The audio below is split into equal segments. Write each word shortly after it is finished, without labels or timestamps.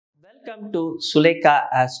Welcome to Sulekha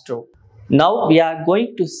Astro. Now we are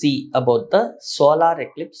going to see about the solar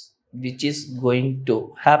eclipse which is going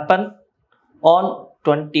to happen on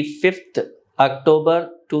 25th October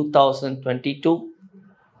 2022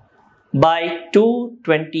 by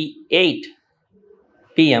 2:28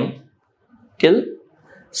 p.m. till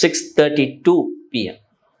 6:32 p.m.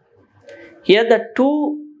 Here the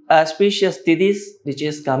two auspicious tithis which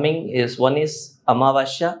is coming is one is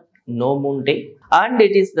Amavasya, no moon day, and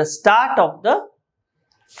it is the start of the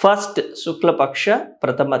first Shukla Paksha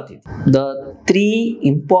Prathama Tithi. The three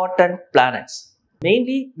important planets.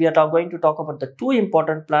 Mainly we are going to talk about the two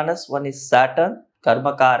important planets. One is Saturn,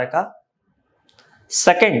 Karma Karaka.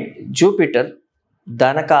 Second, Jupiter,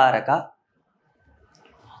 Dhana Karaka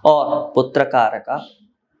or Putra Karaka.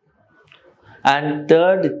 And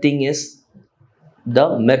third thing is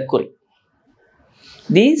the Mercury.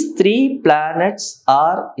 These three planets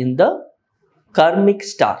are in the karmic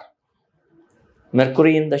star.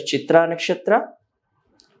 Mercury in the Chitra Nakshatra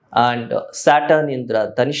and Saturn in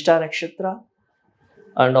the Dhanishta Nakshatra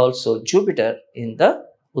and also Jupiter in the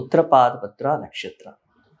Uttrapadapatra Nakshatra.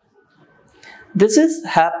 This is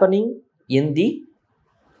happening in the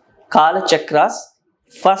Kala Chakras,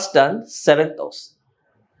 first and seventh house.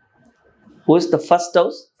 Who is the first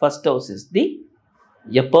house? First house is a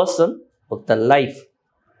person of the life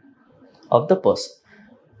of the person.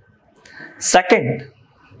 Second,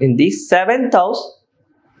 in the seventh house,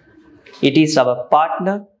 it is our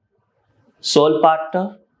partner, soul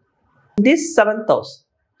partner. In this seventh house,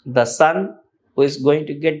 the sun who is going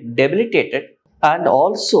to get debilitated, and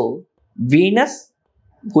also Venus,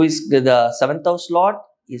 who is the seventh house lord,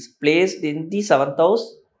 is placed in the seventh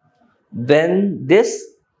house when this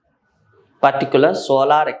particular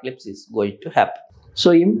solar eclipse is going to happen.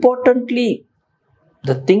 So importantly,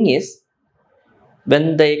 the thing is,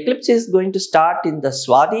 when the eclipse is going to start in the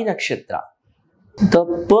Swati Nakshatra, the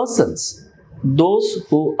persons, those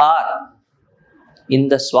who are in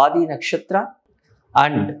the Swati Nakshatra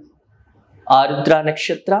and Ardra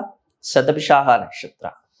Nakshatra, Satabhishaha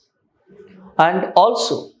Nakshatra, and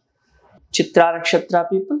also Chitra Nakshatra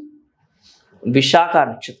people, Vishaka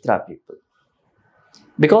Nakshatra people,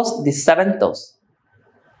 because the seventh house,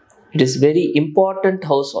 it is very important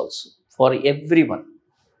house also for everyone.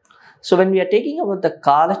 So when we are taking about the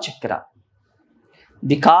Kala Chakra,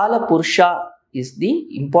 the Kala Purusha is the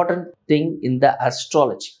important thing in the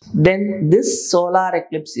astrology. Then this solar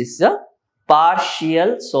eclipse is a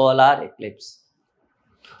partial solar eclipse.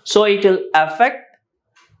 So it will affect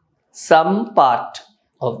some part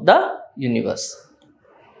of the universe.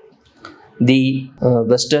 The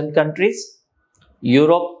Western countries,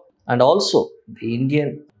 Europe, and also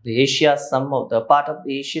the Asia, some of the part of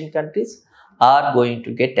the Asian countries are going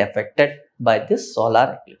to get affected by this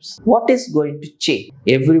solar eclipse. What is going to change?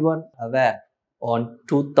 Everyone aware, on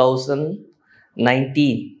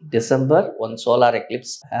 2019 December, one solar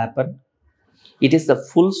eclipse happened. It is the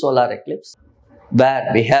full solar eclipse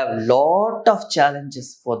where we have lot of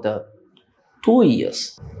challenges for the 2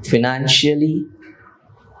 years, financially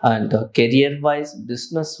and career wise,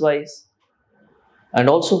 business wise, and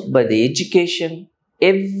also by the education.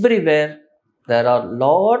 Everywhere there are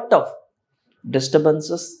lot of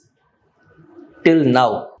disturbances. Till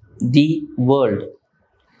now, the world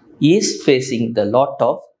is facing the lot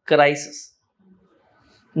of crisis.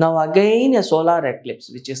 Now again a solar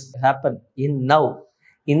eclipse which is happened in now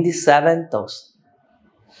in the seventh house.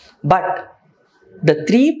 But the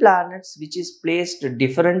three planets which is placed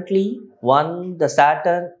differently, one the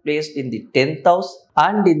Saturn placed in the 10th house,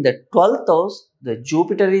 and in the 12th house the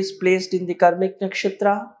Jupiter is placed in the karmic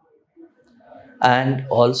nakshatra, and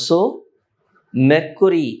also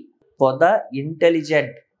Mercury for the intelligent,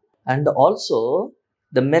 and also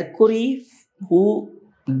the Mercury who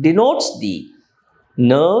denotes the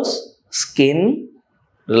nerves, skin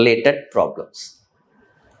related problems.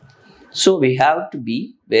 So we have to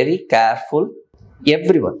be very careful.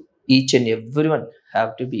 Everyone, each and everyone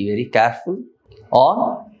have to be very careful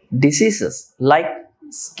on diseases like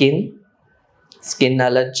skin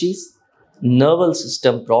allergies, nervous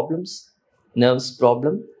system problems, nerves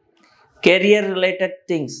problem, career related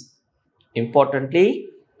things. Importantly,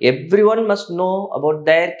 everyone must know about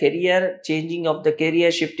their career, changing of the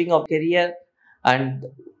career, shifting of career, and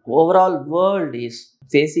overall world is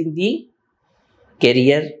facing the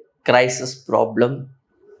career crisis problem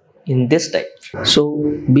in this time. So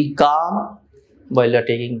be calm while you are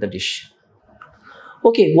taking the decision.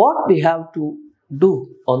 Okay, what we have to do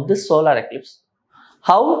on this solar eclipse?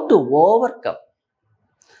 How to overcome?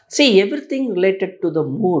 See, everything related to the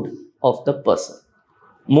mood of the person.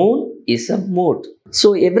 Moon is a mood.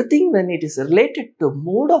 So everything when it is related to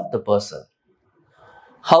mood of the person,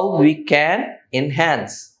 how we can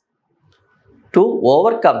enhance to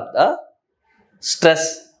overcome the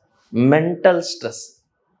stress, mental stress,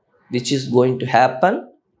 which is going to happen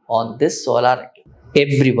on this solar eclipse.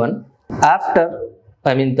 Everyone, after,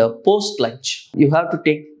 the post lunch, you have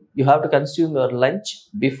to consume your lunch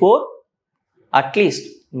before at least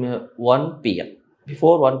 1 p.m.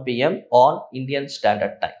 Before 1 p.m. on Indian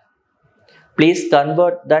Standard Time. Please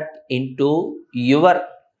convert that into your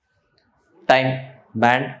time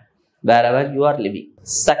band wherever you are living.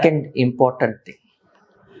 Second important thing,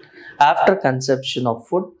 after consumption of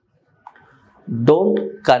food,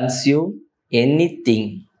 don't consume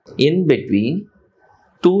anything in between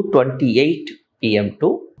 2:28 p.m.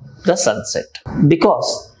 to the sunset,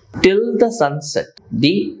 because till the sunset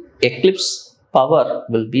the eclipse power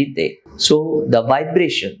will be there. So the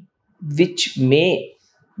vibration which may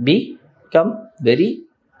become very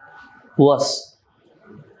worse.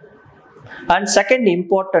 And second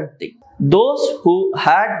important thing, those who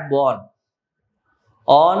had born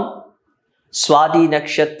on Swati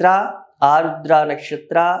Nakshatra, Arudra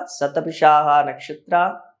Nakshatra, Satapishaha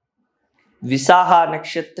Nakshatra, Visaha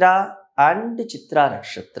Nakshatra and Chitra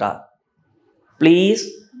Nakshatra, please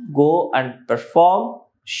go and perform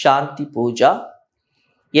Shanti Puja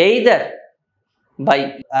either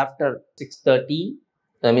by after 6:30,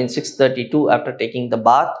 6:32 after taking the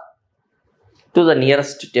bath to the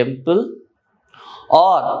nearest temple,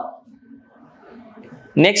 or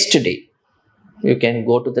next day you can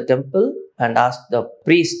go to the temple and ask the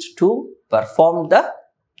priest to perform the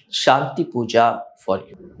Shanti Puja for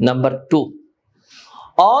you. Number 2,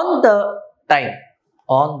 on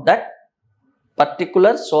that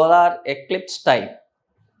particular solar eclipse time,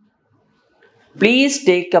 please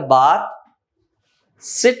take a bath,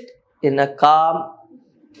 sit in a calm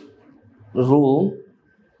room,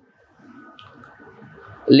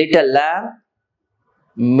 lit a lamp,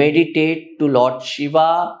 meditate to Lord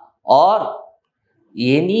Shiva or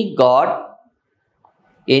any god,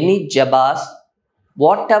 any jabas,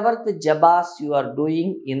 whatever the jabas you are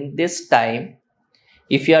doing in this time.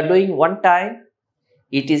 If you are doing one time,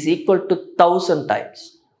 it is equal to 1,000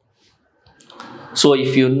 times. So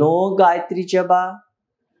if you know Gayatri Japa,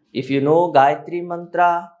 if you know Gayatri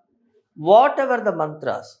Mantra, whatever the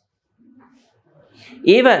mantras,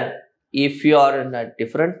 even if you are in a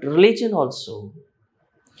different religion also,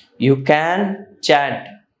 you can chant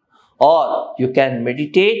or you can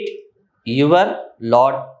meditate your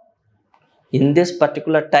Lord in this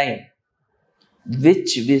particular time,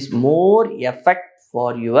 which is more effect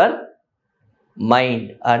for your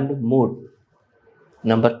mind and mood.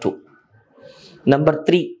 Number 2. Number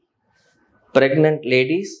 3, pregnant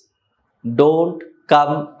ladies, don't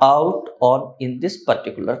come out in this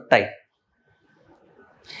particular time.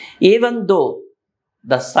 Even though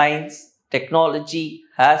the science, technology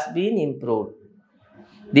has been improved,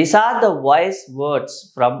 these are the wise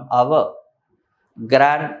words from our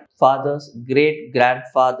grandfathers, great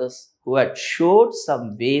grandfathers who had showed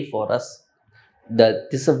some way for us.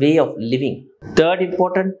 This is a way of living. Third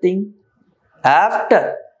important thing,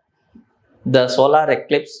 after the solar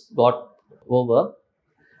eclipse got over,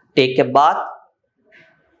 take a bath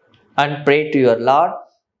and pray to your Lord,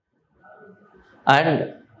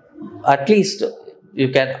 and at least you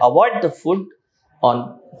can avoid the food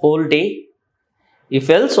on whole day. If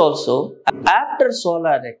else also, after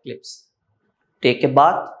solar eclipse, take a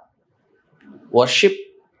bath, worship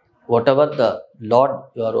whatever the Lord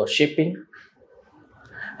you are worshipping.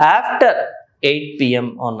 After 8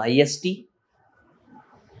 p.m. on IST,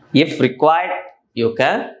 if required, you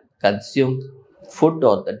can consume food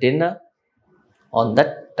or the dinner on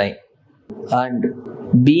that time.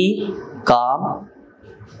 And be calm.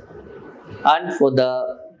 And for the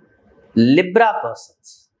Libra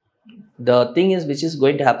persons, the thing is which is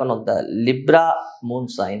going to happen on the Libra moon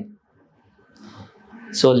sign.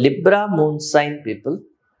 So Libra moon sign people,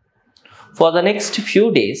 for the next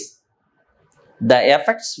few days, the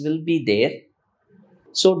effects will be there.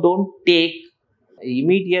 So don't take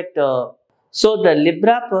immediate. So the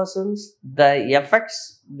Libra persons, the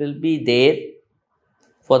effects will be there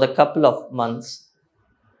for the couple of months.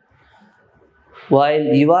 While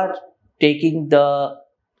you are taking the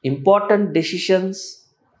important decisions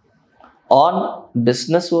on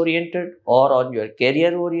business oriented or on your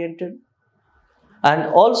career oriented, and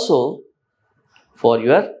also for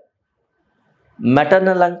your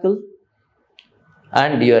maternal uncle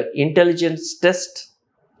and your intelligence test,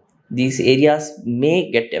 these areas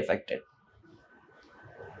may get affected.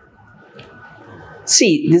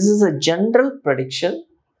 See, this is a general prediction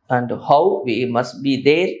and how we must be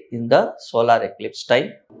there in the solar eclipse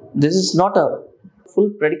time. This is not a full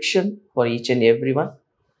prediction for each and everyone.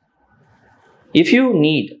 If you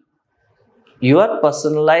need your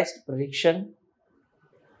personalized prediction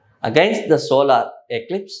against the solar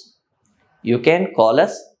eclipse, you can call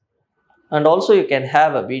us, and also you can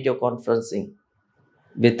have a video conferencing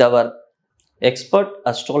with our expert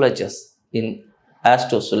astrologers in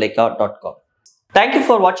astrosulekha.com. Thank you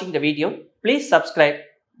for watching the video. Please subscribe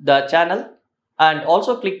the channel and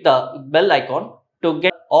also click the bell icon to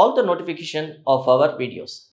get all the notification of our videos.